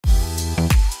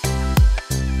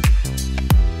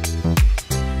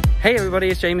Hey everybody,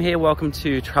 it's Jamie here. Welcome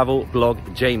to Travel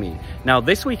Blog Jamie. Now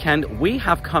this weekend we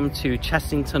have come to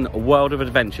Chessington World of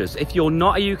Adventures. If you're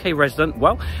not a UK resident,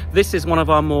 well, this is one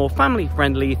of our more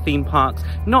family-friendly theme parks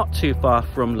not too far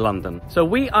from London. So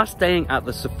we are staying at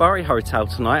the Safari Hotel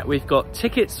tonight. We've got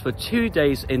tickets for 2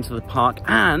 days into the park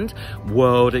and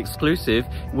world exclusive,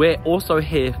 we're also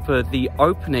here for the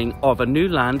opening of a new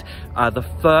land, the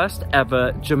first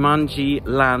ever Jumanji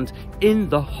land in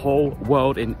the whole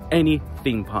world in any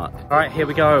theme park. All right, here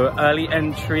we go. Early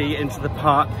entry into the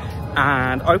park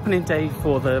and opening day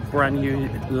for the brand new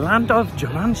Land of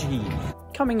Jumanji.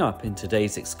 Coming up in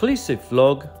today's exclusive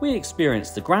vlog, we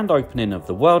experienced the grand opening of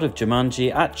the World of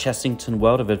Jumanji at Chessington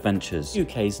World of Adventures,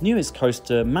 UK's newest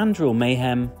coaster, Mandrill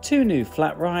Mayhem, 2 new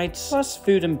flat rides, plus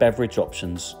food and beverage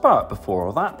options. But before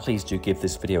all that, please do give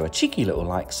this video a cheeky little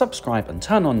like, subscribe and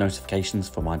turn on notifications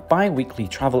for my bi-weekly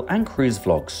travel and cruise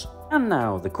vlogs. And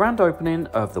now, the grand opening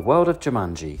of the World of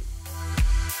Jumanji.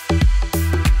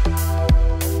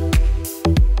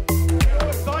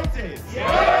 Excited?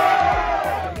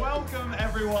 Yeah! Welcome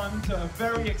everyone to a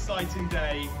very exciting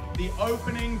day, the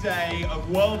opening day of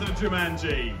World of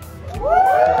Jumanji.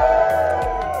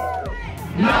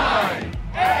 9,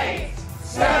 8,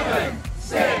 7,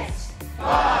 6,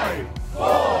 5,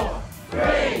 4,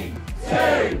 3,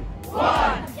 2,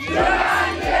 1, Jumanji!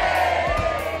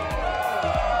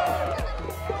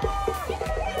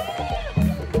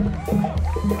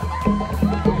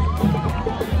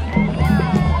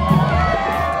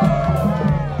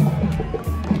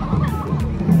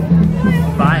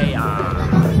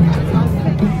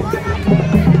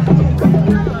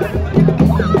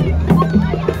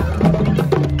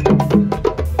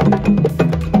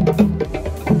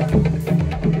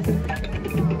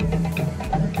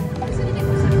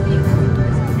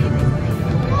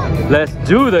 Let's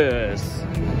do this!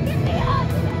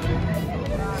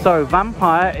 So,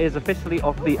 Vampire is officially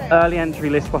off the early entry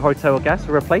list for hotel guests,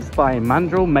 replaced by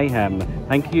Mandrill Mayhem.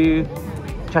 Thank you,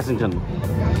 Chessington.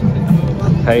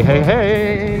 Hey, hey,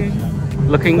 hey!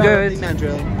 Looking good.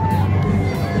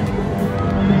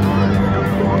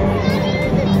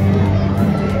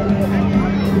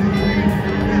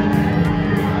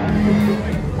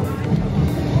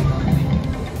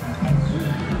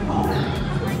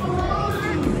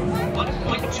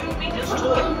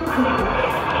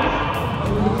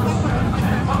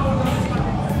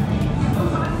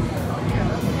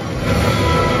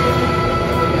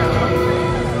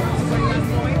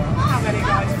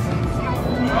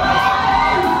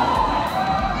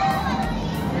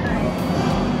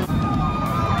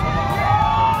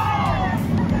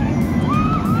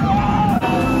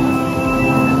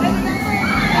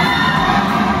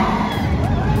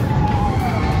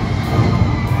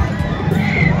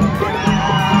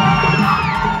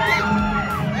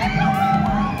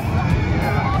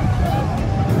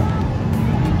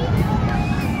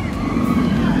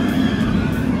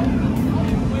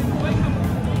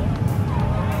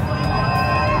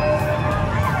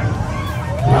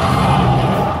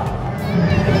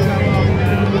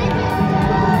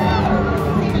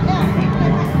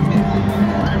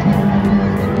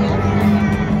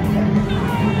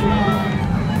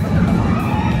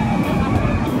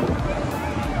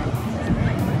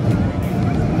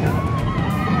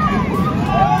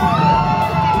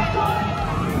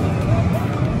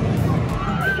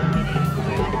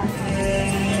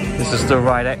 This is the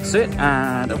ride exit,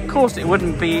 and of course it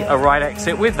wouldn't be a ride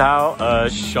exit without a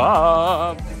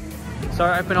shop. So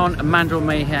I've been on Mandrill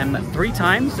Mayhem 3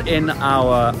 times in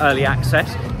our early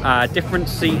access, different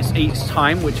seats each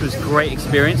time, which was a great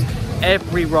experience.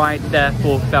 Every ride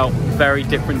therefore felt very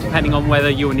different depending on whether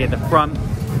you were near the front,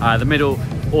 the middle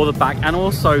or the back, and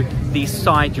also the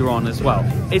side you're on as well.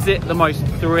 Is it the most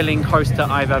thrilling coaster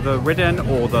I've ever ridden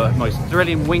or the most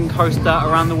thrilling wing coaster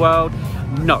around the world?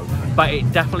 No, but it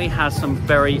definitely has some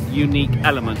very unique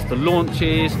elements. The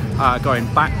launches, going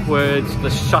backwards, the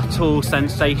shuttle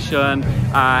sensation,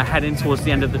 heading towards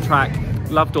the end of the track.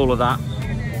 Loved all of that.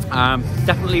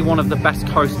 Definitely one of the best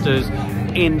coasters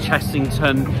in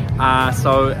Chessington,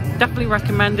 so definitely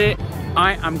recommend it.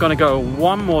 I am gonna go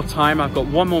one more time. I've got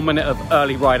 1 more minute of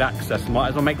early ride access. Might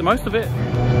as well make the most of it.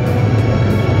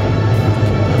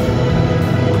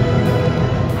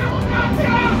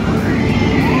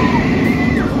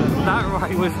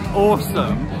 It was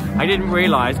awesome. I didn't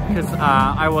realize because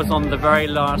I was on the very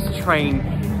last train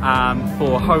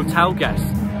for hotel guests,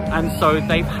 and so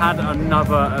they've had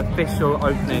another official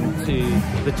opening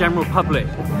to the general public.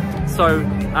 So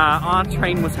our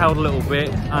train was held a little bit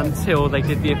until they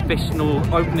did the official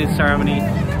opening ceremony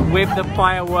with the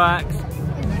fireworks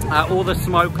all the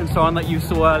smoke and so on that you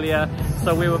saw earlier.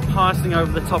 So we were passing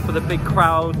over the top of the big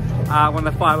crowd when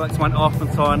the fireworks went off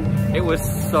and so on. It was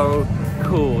so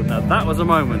cool. Now that was a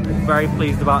moment. Very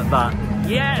pleased about that.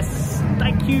 Yes,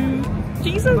 thank you,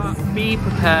 Jesus. But be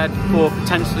prepared for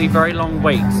potentially very long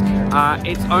waits.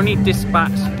 It's only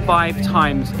dispatched 5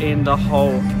 times in the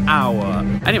whole hour.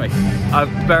 Anyway, a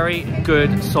very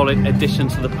good, solid addition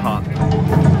to the park.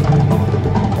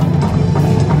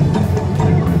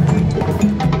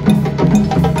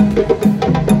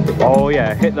 Oh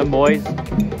yeah, hit them, boys.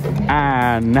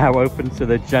 And now open to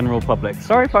the general public.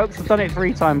 Sorry folks, I've done it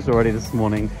 3 times already this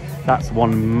morning. That's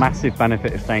one massive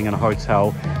benefit of staying in a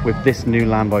hotel with this new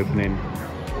land opening.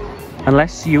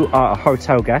 Unless you are a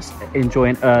hotel guest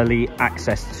enjoying early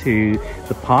access to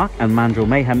the park and Mandrill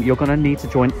Mayhem, you're going to need to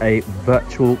join a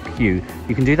virtual queue.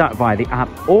 You can do that via the app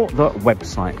or the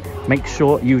website. Make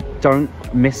sure you don't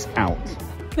miss out.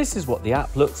 This is what the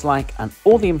app looks like and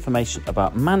all the information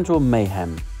about Mandrill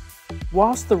Mayhem.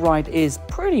 Whilst the ride is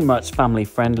pretty much family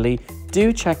friendly,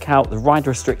 do check out the ride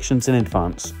restrictions in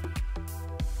advance.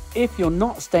 If you're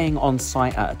not staying on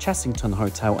site at a Chessington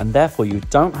hotel and therefore you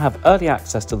don't have early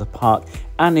access to the park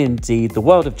and indeed the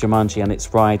World of Jumanji and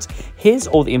its rides, here's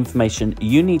all the information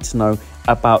you need to know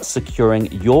about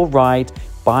securing your ride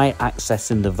by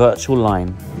accessing the virtual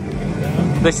line.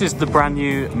 This is the brand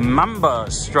new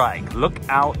Mamba strike. Look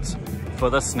out for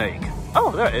the snake.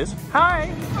 Oh, there it is.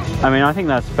 Hi. I mean, I think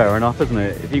that's fair enough, isn't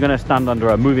it? If you're going to stand under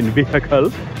a moving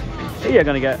vehicle, you're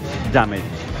going to get damaged.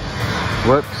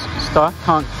 Whoops, staff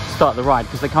can't start the ride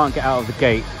because they can't get out of the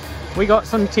gate. We got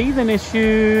some teething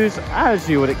issues, as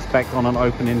you would expect on an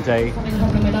opening day. Having a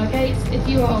problem with our gates. If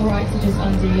you are alright to just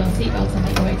undo your seatbelts and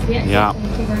make your way to the exit. Yeah,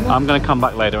 I'm going to come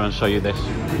back later and show you this.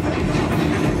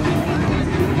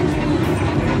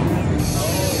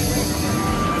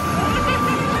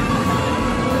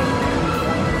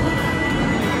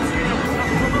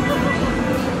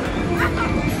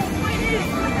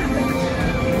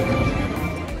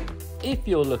 If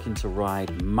you're looking to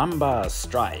ride Mamba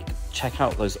Strike, check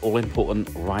out those all-important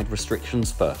ride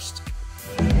restrictions first.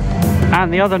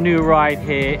 And the other new ride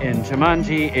here in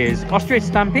Jumanji is Ostrich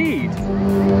Stampede.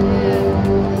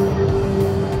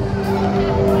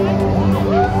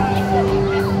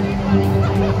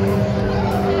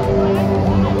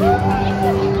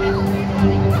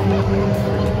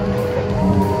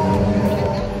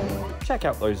 Check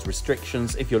out those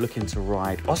restrictions if you're looking to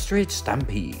ride Ostrich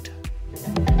Stampede.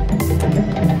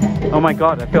 Oh my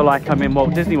god, I feel like I'm in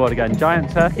Walt Disney World again. Giant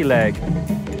turkey leg.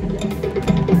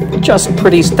 Just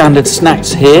pretty standard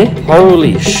snacks here.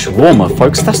 Holy shawarma,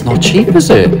 folks, that's not cheap, is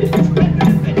it?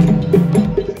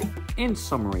 In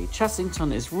summary,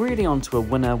 Chessington is really onto a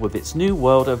winner with its new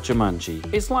World of Jumanji.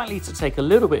 It's likely to take a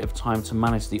little bit of time to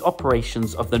manage the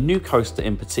operations of the new coaster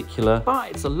in particular, but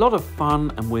it's a lot of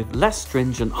fun, and with less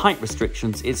stringent height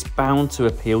restrictions, it's bound to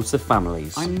appeal to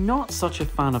families. I'm not such a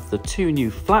fan of the 2 new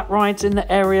flat rides in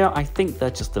the area. I think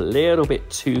they're just a little bit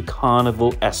too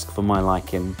carnival-esque for my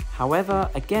liking. However,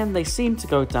 again, they seem to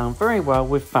go down very well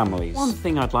with families. One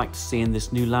thing I'd like to see in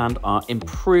this new land are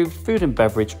improved food and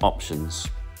beverage options.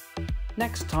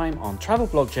 Next time on Travel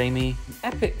Blog Jamie, an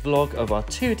epic vlog of our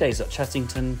 2 days at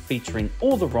Chessington featuring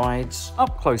all the rides,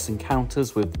 up-close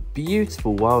encounters with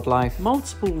beautiful wildlife,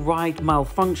 multiple ride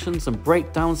malfunctions and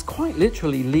breakdowns quite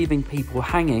literally leaving people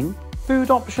hanging, food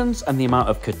options and the amount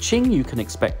of ka-ching you can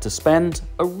expect to spend,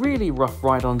 a really rough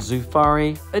ride on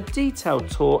Zufari, a detailed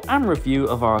tour and review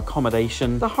of our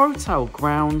accommodation, the hotel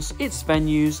grounds, its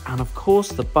venues, and of course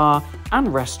the bar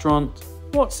and restaurant,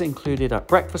 what's included at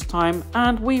breakfast time,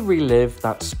 and we relive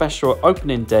that special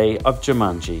opening day of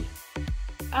Jumanji.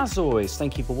 As always,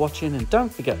 thank you for watching, and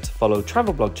don't forget to follow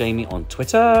Travel Blog Jamie on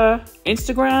Twitter,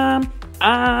 Instagram,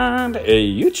 and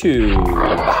YouTube.